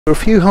A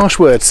few harsh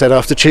words said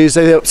after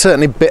Tuesday. They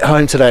certainly bit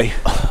home today.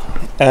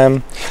 Yeah,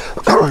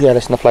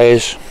 listen, the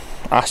players'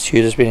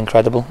 attitude has been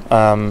incredible.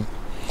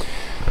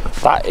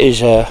 That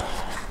is a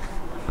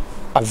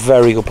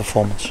very good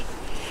performance.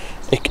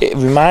 It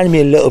reminded me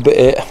a little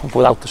bit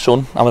without the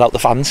sun and without the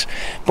fans,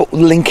 but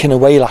linking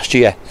away last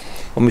year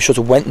when we sort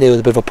of went there with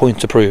a bit of a point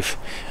to prove.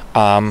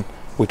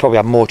 We probably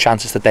had more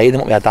chances today than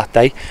what we had that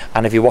day,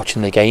 and if you're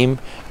watching the game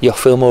you'll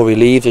feel more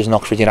relieved as an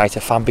Oxford United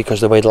fan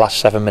because of the way the last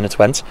 7 minutes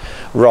went,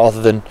 rather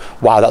than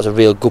wow, that was a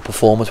real good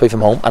performance away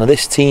from home. And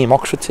this team,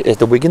 Oxford, is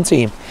the Wigan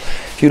team.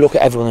 If you look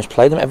at everyone who's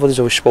played them, everybody's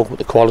always spoken about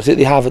the quality that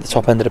they have at the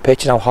top end of the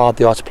pitch and how hard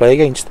they are to play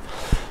against.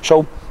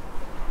 So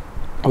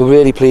we're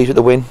really pleased with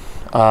the win.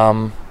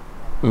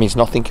 It means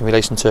nothing in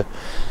relation to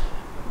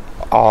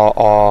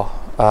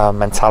our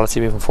mentality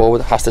moving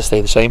forward. It has to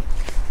stay the same.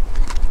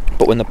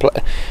 But when I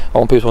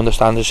want people to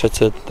understand, I said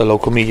to the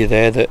local media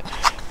there that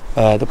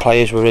the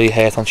players were really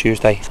hurt on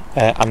Tuesday,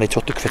 and they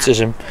took the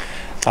criticism.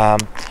 I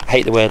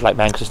hate the word like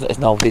man, because that's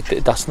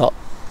not.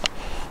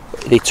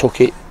 They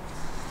took it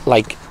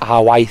like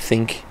how I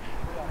think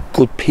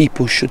good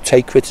people should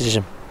take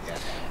criticism,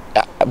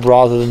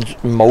 rather than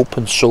mope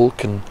and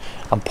sulk and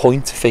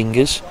point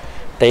fingers.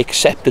 They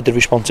accepted the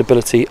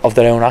responsibility of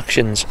their own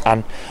actions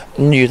and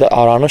knew that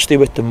our honesty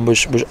with them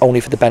was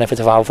only for the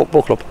benefit of our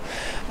football club,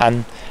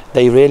 and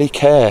they really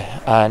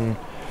care. And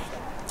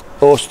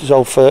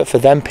also for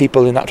them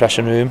people in that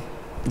dressing room,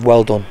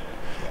 well done.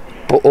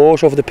 But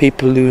also for the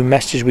people who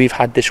messages we've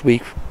had this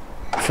week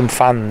from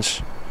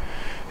fans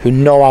who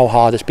know how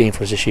hard it's been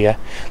for us this year.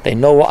 They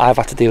know what I've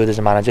had to deal with as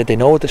a manager, they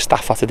know what the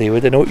staff had to deal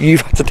with, they know what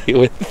you've had to deal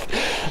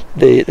with.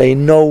 They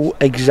know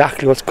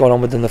exactly what's going on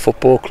within the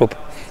football club.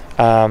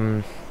 I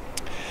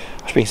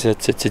was speaking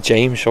to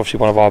James, obviously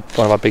one of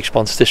our big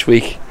sponsors this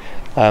week,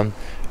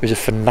 who's a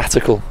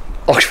fanatical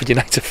Oxford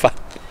United fan,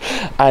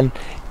 and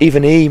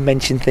even he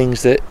mentioned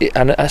things that,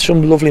 and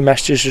some lovely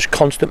messages, just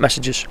constant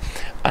messages,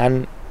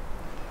 and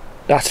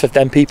that's for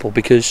them people,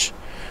 because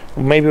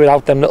maybe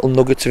without them little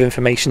nuggets of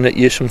information that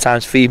you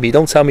sometimes feed me, you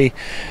don't tell me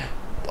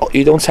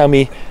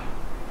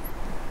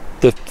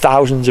the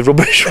thousands of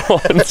rubbish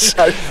ones,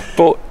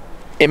 but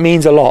it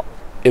means a lot.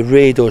 It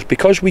really does,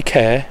 because we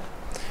care.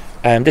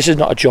 This is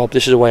not a job,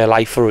 this is a way of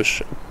life for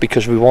us,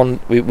 because we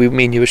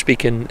mean, you were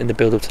speaking in the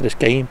build up to this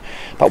game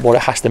about what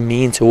it has to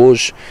mean to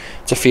us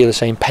to feel the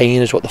same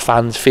pain as what the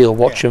fans feel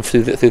watching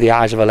through the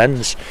eyes of a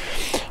lens.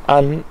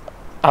 And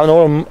I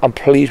know I'm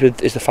pleased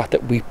with is the fact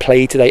that we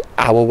played today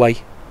our way.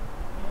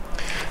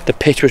 The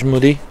pitch was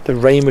muddy, the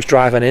rain was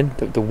driving in,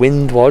 the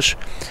wind was,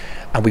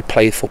 and we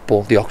played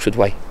football the Oxford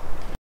way.